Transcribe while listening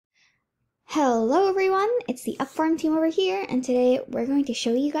Hello everyone, it's the Upform team over here, and today we're going to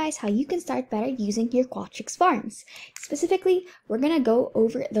show you guys how you can start better using your Qualtrics forms. Specifically, we're going to go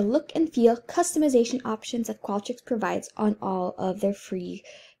over the look and feel customization options that Qualtrics provides on all of their free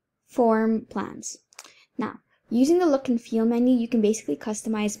form plans. Now, using the look and feel menu, you can basically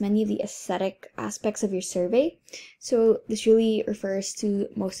customize many of the aesthetic aspects of your survey. So this really refers to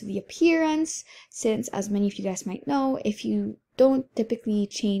most of the appearance, since as many of you guys might know, if you don't typically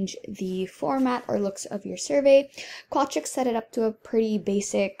change the format or looks of your survey, Qualtrics set it up to a pretty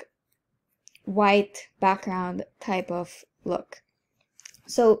basic white background type of look.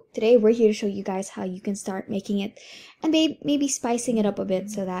 So today we're here to show you guys how you can start making it and maybe spicing it up a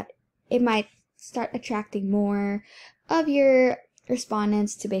bit so that it might start attracting more of your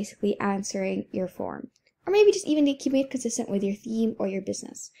respondents to basically answering your form, or maybe just even keeping it consistent with your theme or your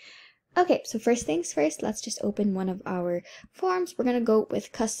business. Okay, so first things first, let's just open one of our forms. We're going to go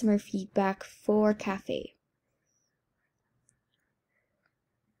with customer feedback for cafe.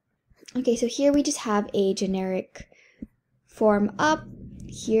 Okay, so here we just have a generic form up.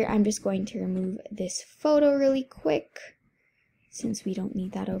 Here I'm just going to remove this photo really quick since we don't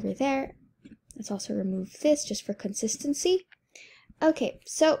need that over there. Let's also remove this just for consistency. Okay,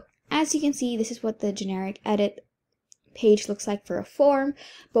 so as you can see, this is what the generic edit page looks like for a form,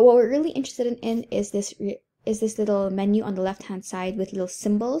 but what we're really interested in is this little menu on the left hand side with little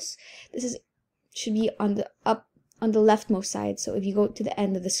symbols. Should be on the leftmost side. So if you go to the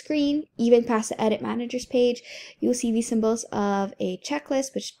end of the screen, even past the edit managers page, you'll see these symbols of a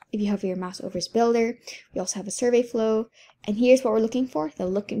checklist, which if you hover your mouse over is builder. We also have a survey flow, and here's what we're looking for, the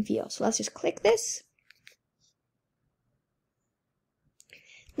look and feel. So let's just click this.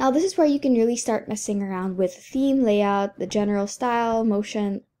 Now this is where you can really start messing around with theme, layout, the general style,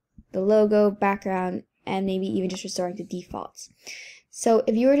 motion, the logo, background, and maybe even just restoring to defaults. So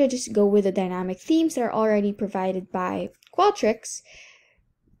if you were to just go with the dynamic themes that are already provided by Qualtrics,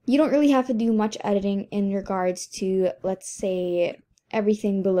 you don't really have to do much editing in regards to, let's say,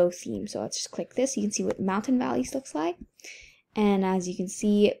 everything below theme. So let's just click this. You can see what mountain valleys looks like. And as you can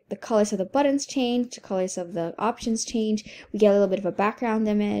see, the colors of the buttons change, the colors of the options change. We get a little bit of a background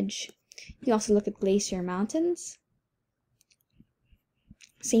image. You can also look at glacier mountains.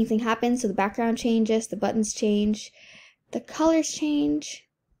 Same thing happens, so the background changes, the buttons change, the colors change.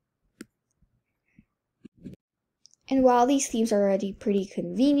 And while these themes are already pretty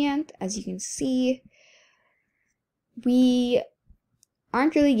convenient, as you can see, we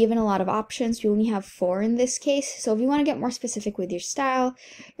aren't really given a lot of options. We only have 4 in this case. So if you want to get more specific with your style,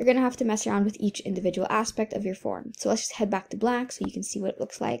 you're going to have to mess around with each individual aspect of your form. So let's just head back to blank so you can see what it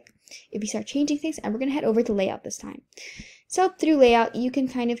looks like if you start changing things. And we're going to head over to layout this time. So through layout, you can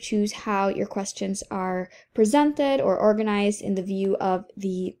kind of choose how your questions are presented or organized in the view of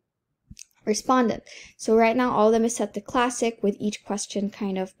the respondent. So right now, all of them is set to classic, with each question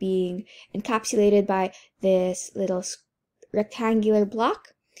kind of being encapsulated by this little rectangular block.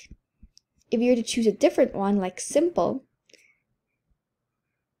 If you were to choose a different one like simple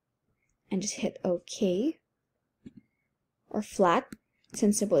and just hit OK, or flat,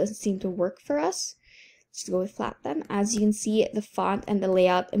 since simple doesn't seem to work for us, let's go with flat then. As you can see, the font and the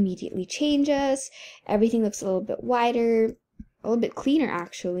layout immediately changes. Everything looks a little bit wider, a little bit cleaner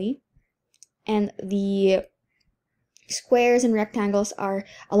actually, and the squares and rectangles are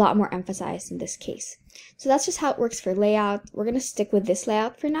a lot more emphasized in this case. So that's just how it works for layout. We're going to stick with this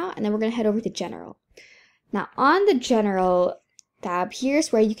layout for now, and then we're going to head over to general. Now on the general tab,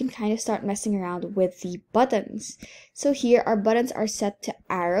 here's where you can kind of start messing around with the buttons. So here our buttons are set to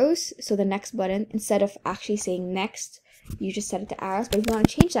arrows. So the next button, instead of actually saying next, you just set it to arrows. But if you want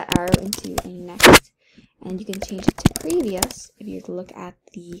to change that arrow into a next, and you can change it to previous, if you were to look at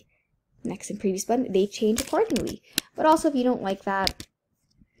the next and previous button, they change accordingly. But also if you don't like that,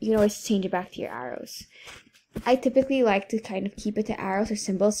 you can always change it back to your arrows. I typically like to kind of keep it to arrows or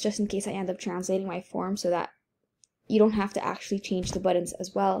symbols just in case I end up translating my form, so that you don't have to actually change the buttons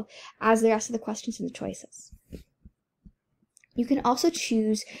as well as the rest of the questions and the choices. You can also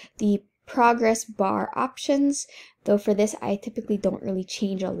choose the progress bar options, though for this I typically don't really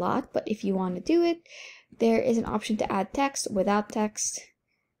change a lot, but if you want to do it, there is an option to add text, without text.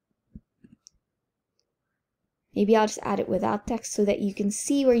 Maybe I'll just add it without text so that you can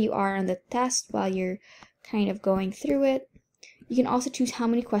see where you are on the test while you're kind of going through it. You can also choose how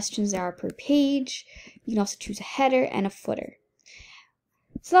many questions there are per page. You can also choose a header and a footer.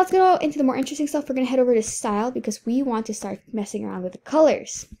 So let's go into the more interesting stuff. We're going to head over to style because we want to start messing around with the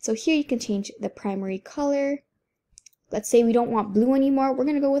colors. So here you can change the primary color. Let's say we don't want blue anymore. We're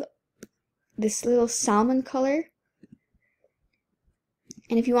going to go with this little salmon color.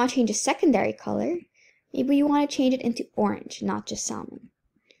 And if you want to change a secondary color, maybe you want to change it into orange, not just salmon.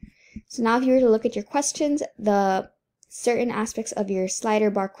 So now if you were to look at your questions, the certain aspects of your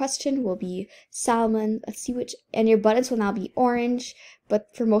slider bar question will be salmon. Let's see which, and your buttons will now be orange,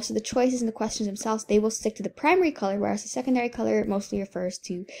 but for most of the choices in the questions themselves, they will stick to the primary color, whereas the secondary color mostly refers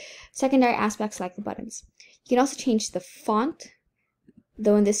to secondary aspects like the buttons. You can also change the font,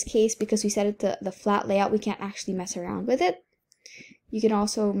 though in this case, because we set it to the flat layout, we can't actually mess around with it. You can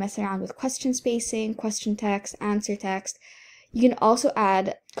also mess around with question spacing, question text, answer text. You can also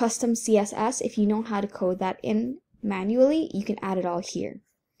add custom CSS if you know how to code that in manually. You can add it all here.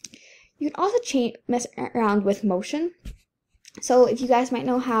 You can also mess around with motion. So if you guys might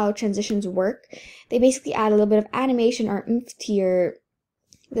know how transitions work, they basically add a little bit of animation or oomph to your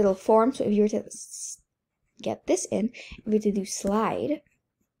little form. So if you were to get this in, if we were to do slide,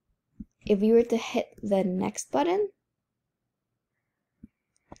 if we were to hit the next button,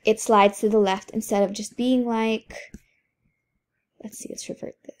 it slides to the left instead of just being like, let's see, let's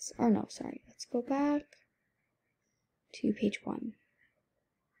revert this. Or no, sorry, let's go back to page 1.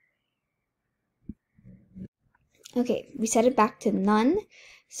 Okay, we set it back to none.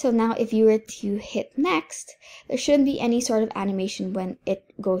 So now if you were to hit next, there shouldn't be any sort of animation when it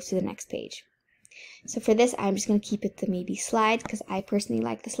goes to the next page. So for this, I'm just going to keep it to maybe slide because I personally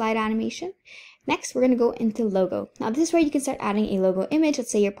like the slide animation. Next, we're going to go into logo. Now, this is where you can start adding a logo image.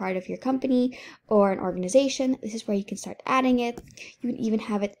 Let's say you're part of your company or an organization. This is where you can start adding it. You can even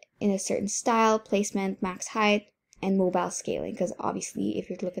have it in a certain style, placement, max height, and mobile scaling. Because obviously, if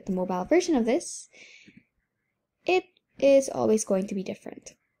you look at the mobile version of this, it is always going to be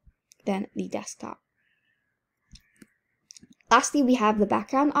different than the desktop. Lastly, we have the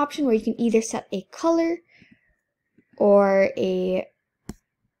background option where you can either set a color or a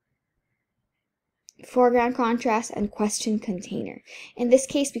foreground contrast and question container. In this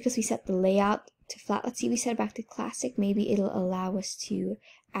case, because we set the layout to flat, let's see, we set it back to classic. Maybe it'll allow us to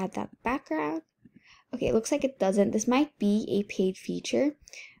add that background. Okay, it looks like it doesn't. This might be a paid feature,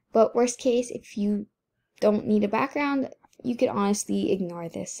 but worst case, if you don't need a background, you could honestly ignore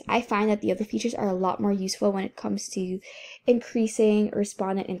this. I find that the other features are a lot more useful when it comes to increasing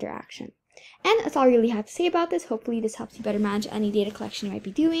respondent interaction. And that's all I really have to say about this. Hopefully this helps you better manage any data collection you might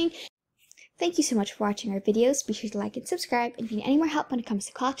be doing. Thank you so much for watching our videos. Be sure to like and subscribe. And if you need any more help when it comes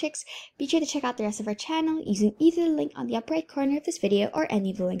to Qualtrics, be sure to check out the rest of our channel using either the link on the upper right corner of this video or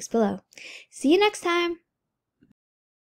any of the links below. See you next time!